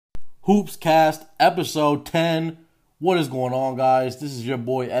HoopzCast, episode 10. What is going on, guys? This is your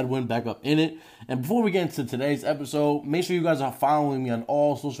boy Edwin back up in it. And before we get into today's episode, make sure you guys are following me on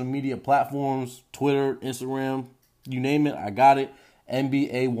all social media platforms, Twitter, Instagram, you name it, I got it.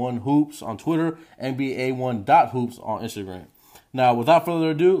 NBA1Hoops on Twitter, NBA1.Hoops on Instagram. Now, without further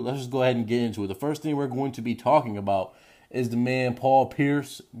ado, let's just go ahead and get into it. The first thing we're going to be talking about is the man Paul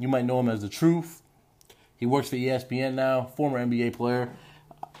Pierce. You might know him as The Truth. He works for ESPN now, former NBA player.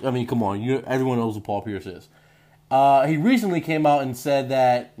 I mean, come on, everyone knows who Paul Pierce is. He recently came out and said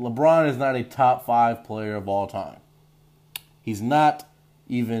that LeBron is not a top 5 player of all time. He's not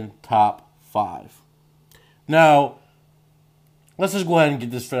even top 5. Now, let's just go ahead and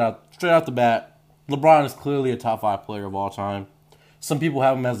get this straight out the bat. LeBron is clearly a top 5 player of all time. Some people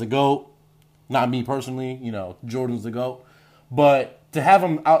have him as the GOAT. Not me personally. You know, Jordan's the GOAT. But to have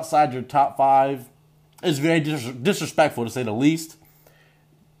him outside your top 5 is very disrespectful, to say the least.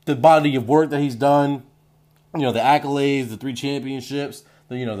 The body of work that he's done, you know, the accolades, the 3 championships,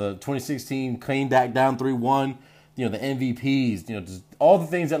 the 2016 came back down 3-1, the MVPs, just all the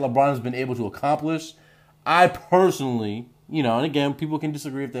things that LeBron has been able to accomplish. I personally, and again, people can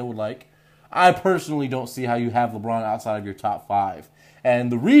disagree if they would like, I personally don't see how you have LeBron outside of your top 5.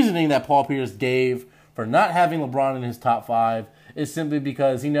 And the reasoning that Paul Pierce gave for not having LeBron in his top 5 is simply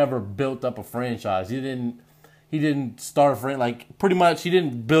because he never built up a franchise. He didn't start a franchise, pretty much he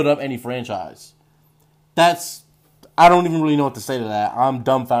didn't build up any franchise. I don't even really know what to say to that. I'm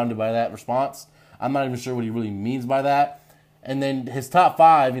dumbfounded by that response. I'm not even sure what he really means by that. And then his top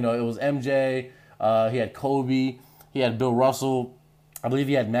 5, it was MJ, he had Kobe, he had Bill Russell, I believe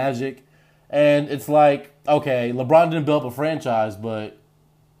he had Magic. And it's like, okay, LeBron didn't build up a franchise, but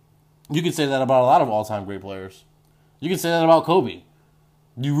you could say that about a lot of all-time great players. You could say that about Kobe.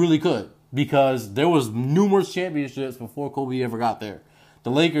 You really could. Because there was numerous championships before Kobe ever got there.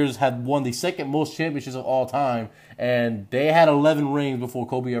 The Lakers had won the second most championships of all time, and they had 11 rings before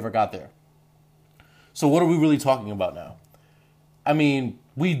Kobe ever got there. So what are we really talking about now? I mean,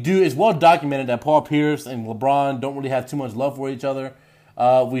 it's well documented that Paul Pierce and LeBron don't really have too much love for each other.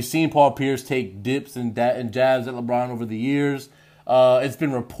 We've seen Paul Pierce take dips and jabs at LeBron over the years. It's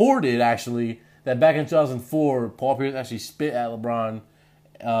been reported, actually, that back in 2004, Paul Pierce actually spit at LeBron.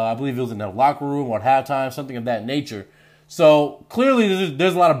 I believe it was in the locker room or at halftime, something of that nature. So, clearly,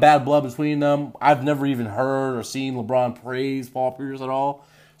 there's a lot of bad blood between them. I've never even heard or seen LeBron praise Paul Pierce at all.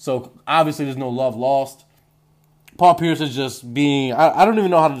 So, obviously, there's no love lost. Paul Pierce is just being, I don't even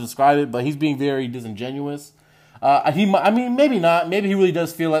know how to describe it, but he's being very disingenuous. Maybe not. Maybe he really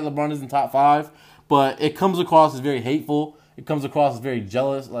does feel like LeBron is in top 5, but it comes across as very hateful. It comes across as very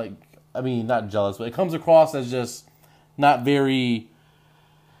jealous. Not jealous, but it comes across as just not very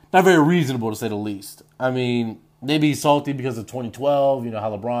reasonable, to say the least. I mean, maybe he's salty because of 2012,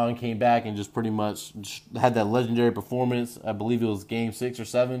 how LeBron came back and just pretty much had that legendary performance. I believe it was game 6 or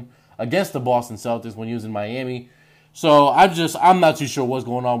 7 against the Boston Celtics when he was in Miami. So I'm not too sure what's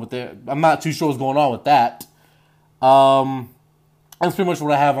going on with that. I'm not too sure what's going on with that. That's pretty much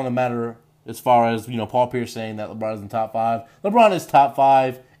what I have on the matter as far as, Paul Pierce saying that LeBron is in top 5. LeBron is top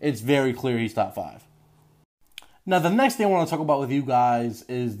 5. It's very clear he's top 5. Now, the next thing I want to talk about with you guys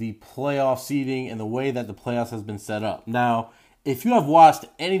is the playoff seeding and the way that the playoffs has been set up. Now, if you have watched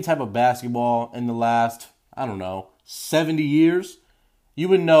any type of basketball in the last, 70 years, you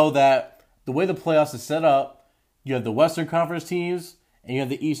would know that the way the playoffs is set up, you have the Western Conference teams and you have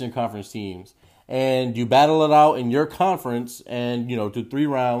the Eastern Conference teams. And you battle it out in your conference and, do 3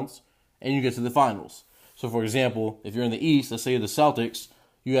 rounds and you get to the finals. So, for example, if you're in the East, let's say you're the Celtics,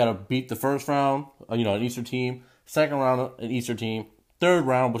 you got to beat the first round, an Eastern team. Second round, an Eastern team. Third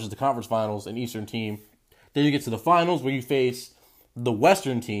round, which is the conference finals, an Eastern team. Then you get to the finals where you face the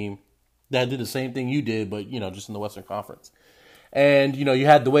Western team that did the same thing you did, but, just in the Western Conference. And, you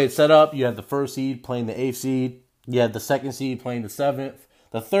had the way it's set up. You had the first seed playing the 8th seed. You had the second seed playing the 7th.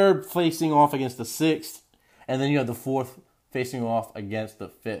 The third facing off against the 6th. And then you had the 4th facing off against the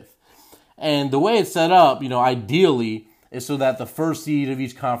 5th. And the way it's set up, ideally, is so that the first seed of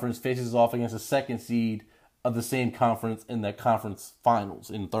each conference faces off against the second seed of the same conference in the conference finals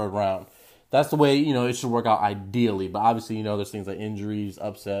in the third round. That's the way, it should work out ideally. But obviously, there's things like injuries,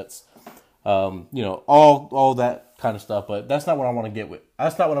 upsets, all that kind of stuff. But that's not what I want to get with.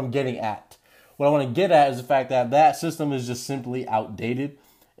 That's not what I'm getting at. What I want to get at is the fact that system is just simply outdated.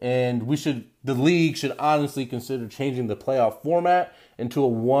 And the league should honestly consider changing the playoff format into a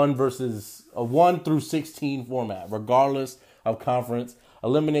 1 through 16 format, regardless of conference.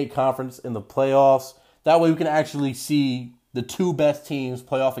 Eliminate conference in the playoffs. That way we can actually see the 2 best teams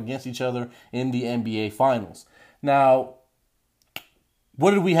play off against each other in the NBA Finals. Now,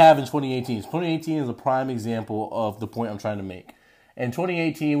 what did we have in 2018? 2018 is a prime example of the point I'm trying to make. In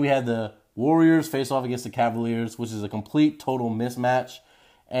 2018, we had the Warriors face off against the Cavaliers, which is a complete, total mismatch.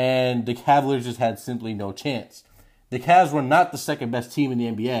 And the Cavaliers just had simply no chance. The Cavs were not the second best team in the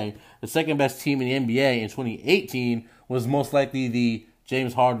NBA. The second best team in the NBA in 2018 was most likely the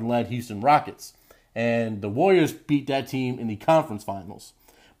James Harden-led Houston Rockets. And the Warriors beat that team in the conference finals.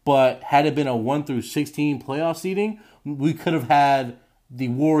 But had it been a 1-16 playoff seeding, we could have had the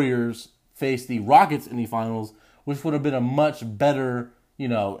Warriors face the Rockets in the finals, which would have been a much better,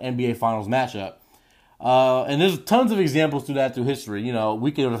 NBA Finals matchup. And there's tons of examples to that through history.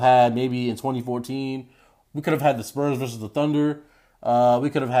 We could have had maybe in 2014, we could have had the Spurs versus the Thunder. We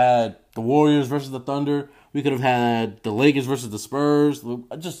could have had the Warriors versus the Thunder. We could have had the Lakers versus the Spurs.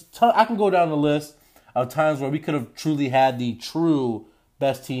 I can go down the list of times where we could have truly had the true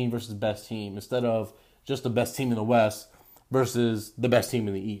best team versus best team instead of just the best team in the West versus the best team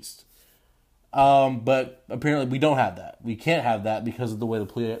in the East. But apparently we don't have that. We can't have that because of the way the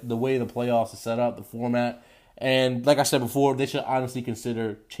playoffs is set up, the format. And like I said before, they should honestly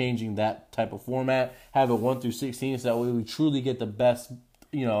consider changing that type of format. Have it 1-16 so that way we truly get the best,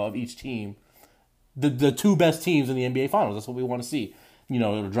 of each team. The two best teams in the NBA Finals. That's what we want to see.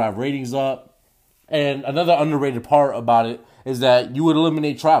 It'll drive ratings up. And another underrated part about it is that you would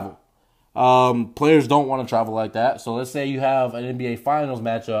eliminate travel. Players don't want to travel like that. So let's say you have an NBA Finals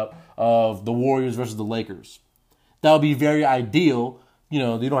matchup of the Warriors versus the Lakers. That would be very ideal.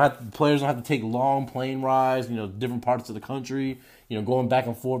 Players don't have to take long plane rides, different parts of the country, going back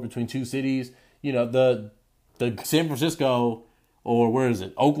and forth between two cities. The San Francisco or where is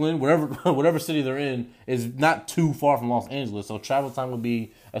it? Oakland, whatever city they're in is not too far from Los Angeles. So travel time would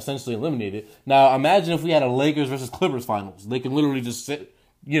be essentially eliminated. Now imagine if we had a Lakers versus Clippers finals. They can literally just sit,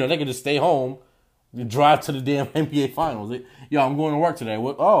 they can just stay home, drive to the damn NBA Finals. I'm going to work today.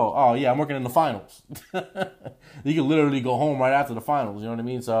 What? Oh, yeah, I'm working in the finals. You can literally go home right after the finals. You know what I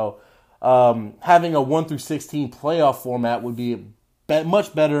mean? So having a 1-16 playoff format would be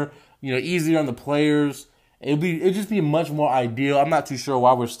much better. Easier on the players. It'd just be much more ideal. I'm not too sure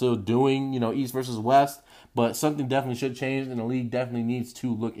why we're still doing East versus West, but something definitely should change, and the league definitely needs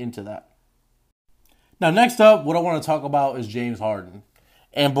to look into that. Now, next up, what I want to talk about is James Harden.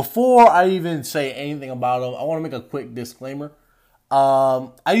 And before I even say anything about him, I want to make a quick disclaimer.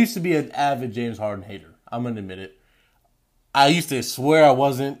 I used to be an avid James Harden hater. I'm going to admit it. I used to swear I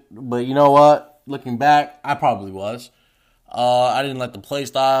wasn't, but you know what? Looking back, I probably was. I didn't like the play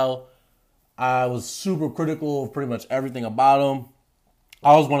style. I was super critical of pretty much everything about him.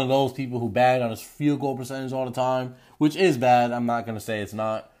 I was one of those people who bagged on his field goal percentage all the time, which is bad. I'm not going to say it's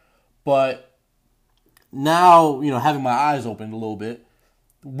not. But now, having my eyes opened a little bit,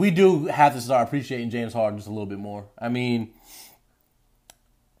 we do have to start appreciating James Harden just a little bit more. I mean,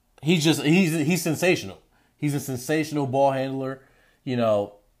 he's sensational. He's a sensational ball handler.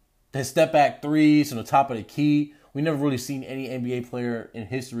 His step back threes from the top of the key. We never really seen any NBA player in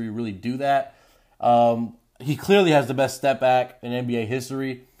history really do that. He clearly has the best step back in NBA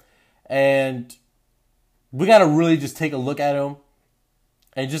history. And we got to really just take a look at him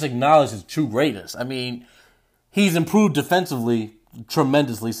and just acknowledge his true greatness. I mean, he's improved defensively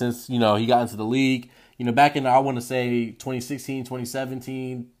tremendously since, he got into the league. Back in, I want to say, 2016,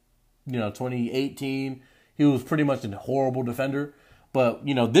 2017, 2018, he was pretty much a horrible defender. But,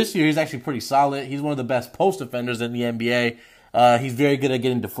 this year he's actually pretty solid. He's one of the best post defenders in the NBA. He's very good at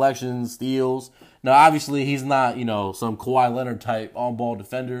getting deflections, steals. Now, obviously, he's not, some Kawhi Leonard type on-ball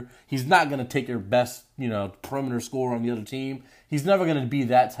defender. He's not going to take your best, perimeter scorer on the other team. He's never going to be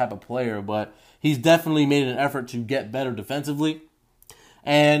that type of player, but he's definitely made an effort to get better defensively.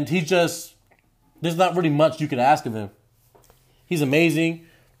 And there's not really much you can ask of him. He's amazing.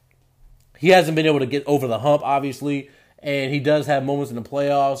 He hasn't been able to get over the hump, obviously. And he does have moments in the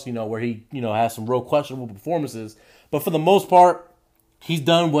playoffs, where he, has some real questionable performances. But for the most part, he's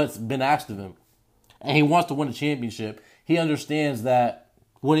done what's been asked of him. And he wants to win a championship. He understands that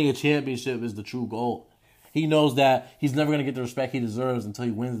winning a championship is the true goal. He knows that he's never going to get the respect he deserves until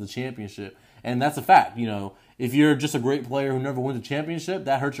he wins the championship. And that's a fact. If you're just a great player who never wins a championship,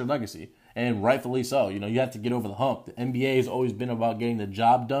 that hurts your legacy. And rightfully so. You have to get over the hump. The NBA has always been about getting the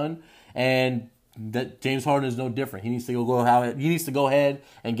job done. And that James Harden is no different. He needs to go ahead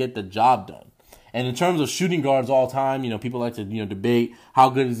and get the job done. And in terms of shooting guards all time, people like to debate how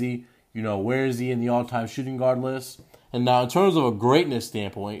good is he, where is he in the all-time shooting guard list. And now in terms of a greatness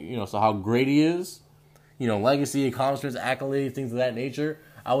standpoint, so how great he is, legacy, accomplishments, accolades, things of that nature,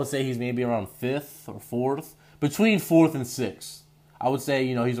 I would say he's maybe around 5th or 4th, between 4th and 6th. I would say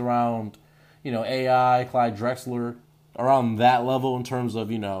he's around AI, Clyde Drexler, around that level in terms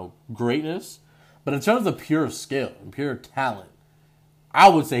of, greatness. But in terms of pure skill and pure talent, I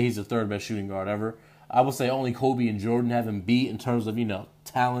would say he's the third best shooting guard ever. I would say only Kobe and Jordan have him beat in terms of,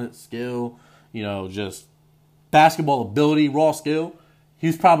 talent, skill, just basketball ability, raw skill.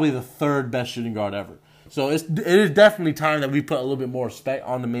 He's probably the third best shooting guard ever. So it is definitely time that we put a little bit more respect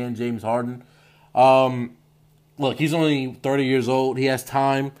on the man, James Harden. Look, he's only 30 years old. He has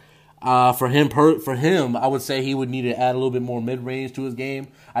time. For him, I would say he would need to add a little bit more mid-range to his game.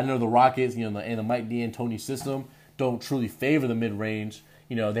 I know the Rockets, and the Mike D'Antoni system don't truly favor the mid-range.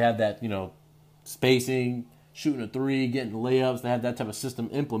 They have that, spacing, shooting a three, getting layups. They have that type of system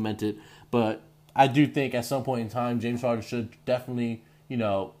implemented. But I do think at some point in time, James Harden should definitely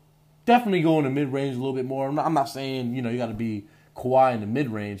go in the mid-range a little bit more. I'm not saying, you got to be Kawhi in the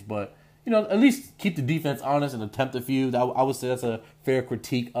mid-range, but at least keep the defense honest and attempt a few. I would say that's a fair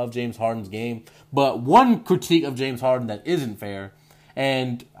critique of James Harden's game. But one critique of James Harden that isn't fair,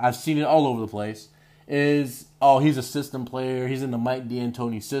 and I've seen it all over the place, is, he's a system player. He's in the Mike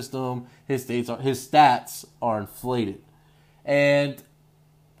D'Antoni system. His stats are inflated. And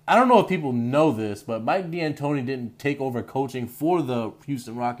I don't know if people know this, but Mike D'Antoni didn't take over coaching for the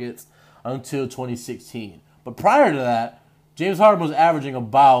Houston Rockets until 2016. But prior to that, James Harden was averaging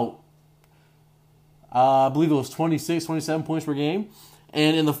about, I believe it was 26, 27 points per game.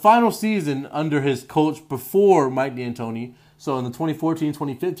 And in the final season under his coach before Mike D'Antoni, so in the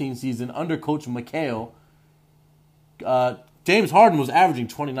 2014-2015 season under Coach McHale, James Harden was averaging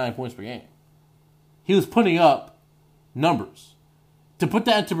 29 points per game. He was putting up numbers. To put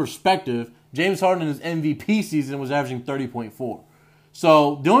that into perspective, James Harden in his MVP season was averaging 30.4.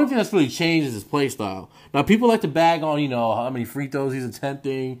 So the only thing that's really changed is his play style. Now, people like to bag on, how many free throws he's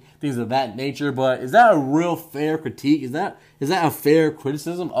attempting, things of that nature. But is that a real fair critique? Is that a fair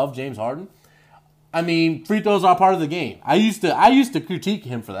criticism of James Harden? I mean, free throws are part of the game. I used to critique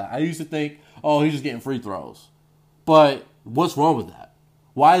him for that. I used to think, he's just getting free throws. But what's wrong with that?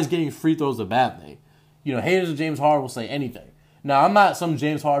 Why is getting free throws a bad thing? Haters of James Harden will say anything. Now, I'm not some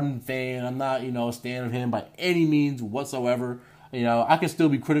James Harden fan. I'm not, a stan of him by any means whatsoever. I can still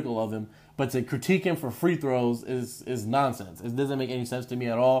be critical of him, but to critique him for free throws is nonsense. It doesn't make any sense to me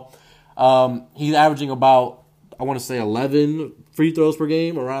at all. He's averaging about, I want to say, 11 free throws per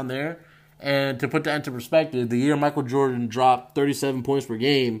game, around there. And to put that into perspective, the year Michael Jordan dropped 37 points per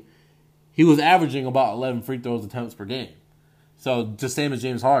game, he was averaging about 11 free throws attempts per game. So just same as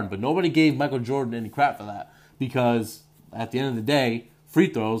James Harden. But nobody gave Michael Jordan any crap for that, because at the end of the day, free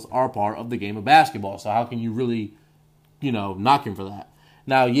throws are part of the game of basketball. So how can you really, knock him for that?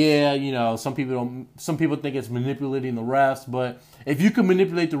 Now, some people think it's manipulating the refs, but if you can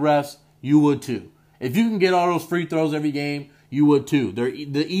manipulate the refs, you would too. If you can get all those free throws every game, you would too.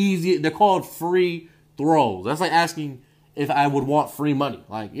 They're called free throws. That's like asking if I would want free money.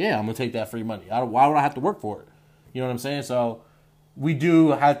 Like, yeah, I'm gonna take that free money. Why would I have to work for it? You know what I'm saying? So we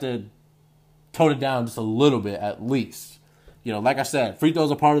do have to tone it down just a little bit at least. Like I said, free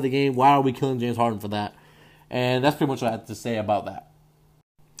throws are part of the game. Why are we killing James Harden for that? And that's pretty much what I have to say about that.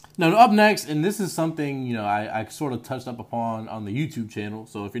 Now, up next, and this is something, I sort of touched up upon on the YouTube channel.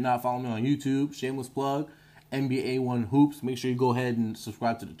 So if you're not following me on YouTube, shameless plug, NBA One Hoops. Make sure you go ahead and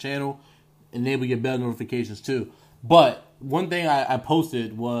subscribe to the channel. Enable your bell notifications too. But one thing I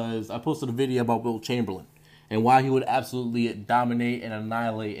posted a video about Wilt Chamberlain and why he would absolutely dominate and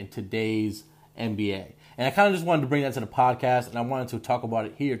annihilate in today's NBA. And I kind of just wanted to bring that to the podcast, and I wanted to talk about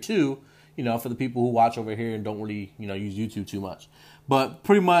it here too, for the people who watch over here and don't really, use YouTube too much. But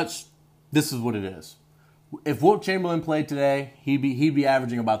pretty much, this is what it is. If Wilt Chamberlain played today, he'd be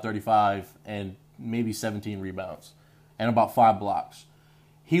averaging about 35 and maybe 17 rebounds and about 5 blocks.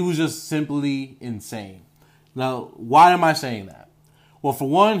 He was just simply insane. Now, why am I saying that? Well, for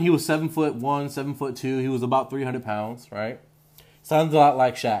one, he was 7'1", 7'2". He was about 300 pounds, right? Sounds a lot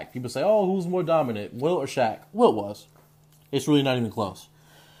like Shaq. People say, who's more dominant, Wilt or Shaq? Wilt was. It's really not even close.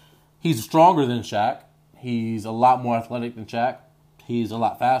 He's stronger than Shaq. He's a lot more athletic than Shaq. He's a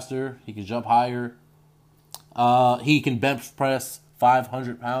lot faster. He can jump higher. He can bench press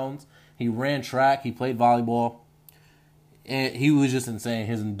 500 pounds. He ran track. He played volleyball. And he was just insane.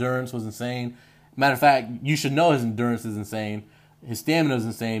 His endurance was insane. Matter of fact, you should know his endurance is insane. His stamina is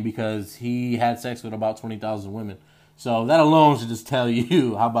insane because he had sex with about 20,000 women. So that alone should just tell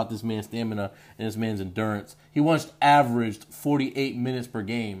you how about this man's stamina and this man's endurance. He once averaged 48 minutes per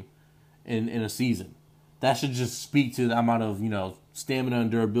game in a season. That should just speak to the amount of, stamina and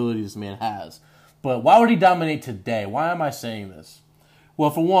durability this man has. But why would he dominate today? Why am I saying this? Well,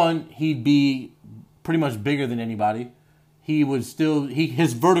 for one, he'd be pretty much bigger than anybody.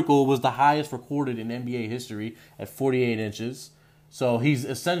 his vertical was the highest recorded in NBA history at 48 inches. So he's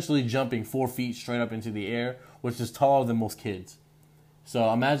essentially jumping 4 feet straight up into the air, which is taller than most kids.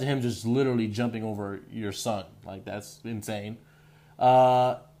 So imagine him just literally jumping over your son. Like, that's insane.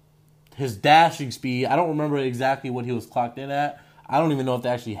 His dashing speed, I don't remember exactly what he was clocked in at. I don't even know if they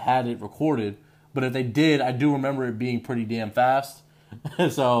actually had it recorded. But if they did, I do remember it being pretty damn fast.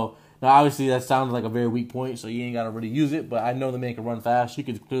 So, now obviously that sounds like a very weak point, so you ain't got to really use it. But I know the man can run fast. You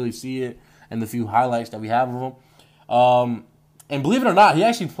could clearly see it in the few highlights that we have of him. And believe it or not, he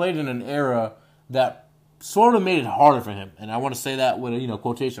actually played in an era that sort of made it harder for him. And I want to say that with,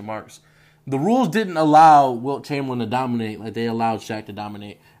 quotation marks. The rules didn't allow Wilt Chamberlain to dominate like they allowed Shaq to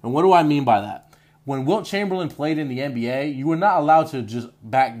dominate. And what do I mean by that? When Wilt Chamberlain played in the NBA, you were not allowed to just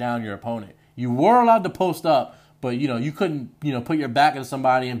back down your opponent. You were allowed to post up, but, you couldn't, put your back into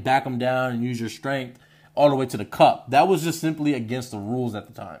somebody and back them down and use your strength all the way to the cup. That was just simply against the rules at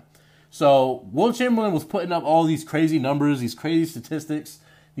the time. So Wilt Chamberlain was putting up all these crazy numbers, these crazy statistics,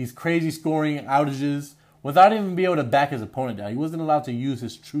 these crazy scoring outages without even being able to back his opponent down. He wasn't allowed to use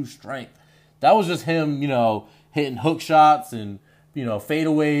his true strength. That was just him, hitting hook shots and,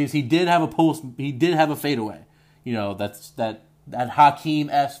 fadeaways. He did have a fadeaway. That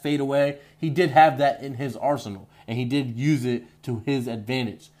Hakeem-esque fadeaway. He did have that in his arsenal, and he did use it to his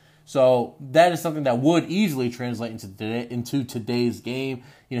advantage. So that is something that would easily translate into today's game.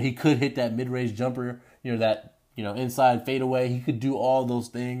 He could hit that mid-range jumper, that inside fadeaway. He could do all those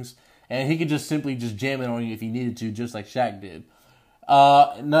things, and he could just simply just jam it on you if he needed to, just like Shaq did.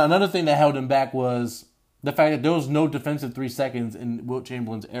 Another thing that held him back was the fact that there was no defensive 3 seconds in Wilt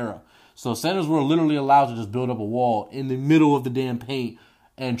Chamberlain's era. So centers were literally allowed to just build up a wall in the middle of the damn paint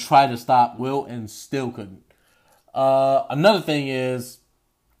and try to stop Wilt, and still couldn't. Another thing is,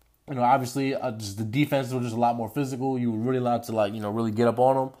 obviously, just the defenses were just a lot more physical. You were really allowed to, really get up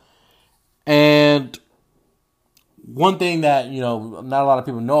on them. And one thing that, not a lot of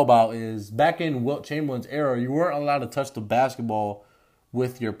people know about is back in Wilt Chamberlain's era, you weren't allowed to touch the basketball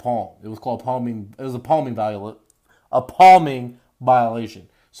with your palm. It was called palming. It was a palming violation.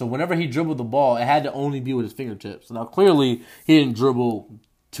 So whenever he dribbled the ball, it had to only be with his fingertips. Now, clearly, he didn't dribble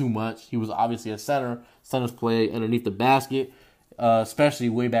too much. He was obviously a center. Centers play underneath the basket, especially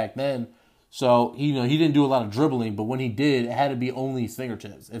way back then. So, he didn't do a lot of dribbling, but when he did, it had to be only his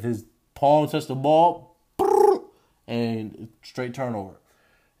fingertips. If his palm touched the ball, and straight turnover.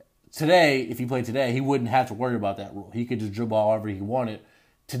 Today, if he played today, he wouldn't have to worry about that rule. He could just dribble however he wanted.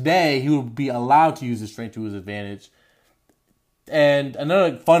 Today, he would be allowed to use his strength to his advantage. And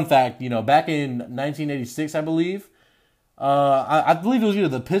another fun fact, back in 1986, I believe, I believe it was either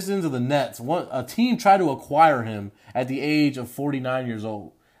the Pistons or the Nets. A team tried to acquire him at the age of 49 years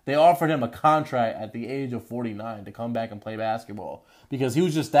old. They offered him a contract at the age of 49 to come back and play basketball because he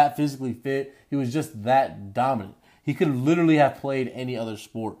was just that physically fit. He was just that dominant. He could literally have played any other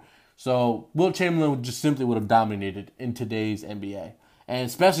sport. So Wilt Chamberlain would have dominated in today's NBA. And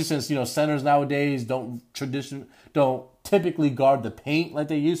especially since, centers nowadays don't typically guard the paint like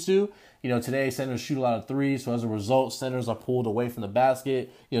they used to. Today centers shoot a lot of threes, so as a result, centers are pulled away from the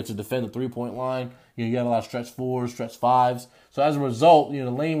basket, to defend the three-point line. You have a lot of stretch fours, stretch fives. So as a result,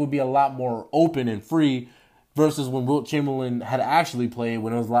 the lane would be a lot more open and free versus when Wilt Chamberlain had actually played,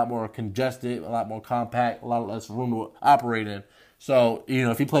 when it was a lot more congested, a lot more compact, a lot less room to operate in. So,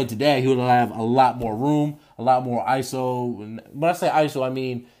 if he played today, he would have a lot more room, a lot more ISO. And when I say ISO, I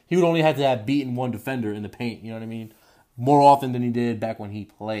mean he would only have to have beaten one defender in the paint, you know what I mean? More often than he did back when he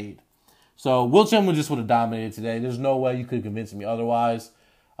played. So, Wilt Chamberlain just would have dominated today. There's no way you could convince me otherwise.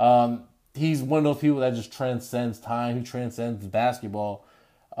 He's one of those people that just transcends time. He transcends basketball.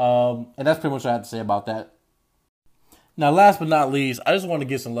 And that's pretty much what I have to say about that. Now, last but not least, I just want to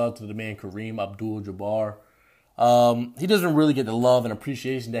give some love to the man Kareem Abdul-Jabbar. He doesn't really get the love and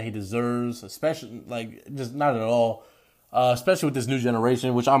appreciation that he deserves, especially, just not at all, especially with this new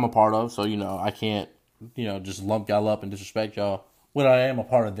generation, which I'm a part of. So, I can't, just lump y'all up and disrespect y'all when I am a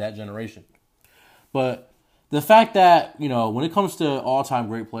part of that generation. But the fact that, when it comes to all-time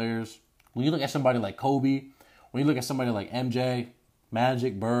great players, when you look at somebody like Kobe, when you look at somebody like MJ,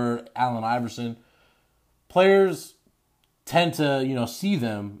 Magic, Bird, Allen Iverson, players tend to, see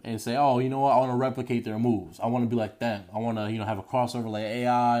them and say, oh, you know what, I want to replicate their moves. I want to be like them. I want to, have a crossover like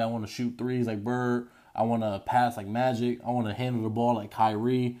AI. I want to shoot threes like Bird. I want to pass like Magic. I want to handle the ball like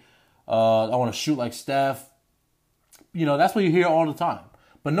Kyrie. I want to shoot like Steph. That's what you hear all the time.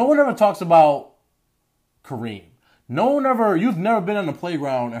 But no one ever talks about Kareem. You've never been on the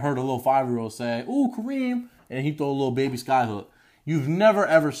playground and heard a little 5-year-old say, ooh, Kareem, and he throw a little baby skyhook. You've never,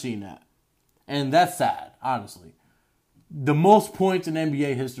 ever seen that. And that's sad, honestly. the most points in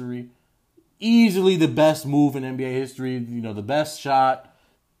NBA history, easily the best move in NBA history, the best shot,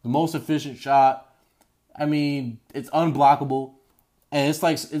 the most efficient shot. I mean, it's unblockable. And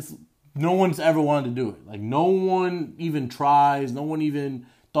it's no one's ever wanted to do it. Like, no one even tries. No one even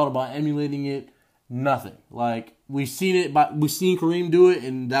thought about emulating it. Nothing. Like, we've seen Kareem do it,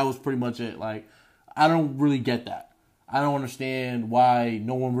 and that was pretty much it. Like, I don't really get that. I don't understand why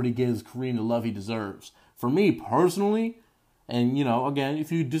no one really gives Kareem the love he deserves. For me personally, and again,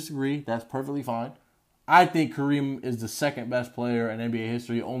 if you disagree, that's perfectly fine. I think Kareem is the second best player in NBA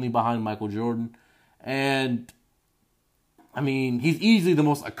history, only behind Michael Jordan. And I mean, he's easily the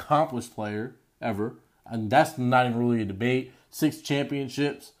most accomplished player ever. And that's not even really a debate. 6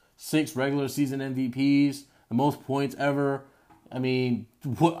 championships, 6 regular season MVPs, the most points ever. I mean,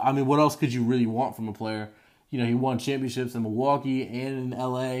 what else could you really want from a player? He won championships in Milwaukee and in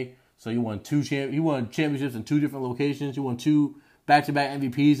LA. So he won championships in 2 different locations. He won 2 back-to-back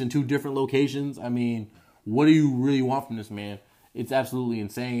MVPs in 2 different locations. I mean, what do you really want from this man? It's absolutely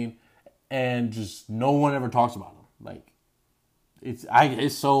insane. And just no one ever talks about him. Like,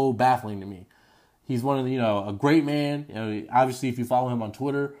 it's so baffling to me. He's one of a great man. Obviously, if you follow him on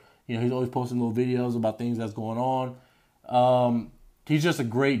Twitter, he's always posting little videos about things that's going on. He's just a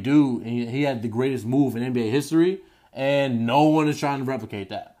great dude, and he had the greatest move in NBA history, and no one is trying to replicate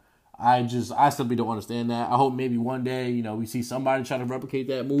that. I simply don't understand that. I hope maybe one day, we see somebody try to replicate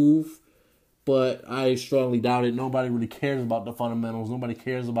that move, but I strongly doubt it. Nobody really cares about the fundamentals. Nobody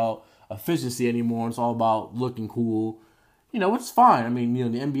cares about efficiency anymore. It's all about looking cool. It's fine. I mean,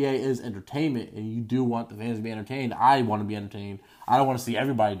 the NBA is entertainment, and you do want the fans to be entertained. I want to be entertained. I don't want to see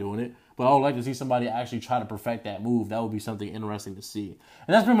everybody doing it, but I would like to see somebody actually try to perfect that move. That would be something interesting to see.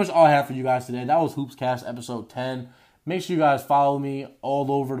 And that's pretty much all I have for you guys today. That was HoopzCast episode 10. Make sure you guys follow me all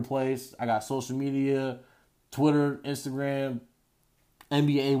over the place. I got social media, Twitter, Instagram,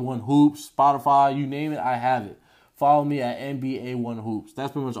 NBA One Hoops, Spotify, you name it, I have it. Follow me at NBA One Hoops.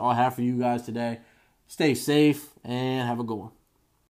 That's pretty much all I have for you guys today. Stay safe and have a good one.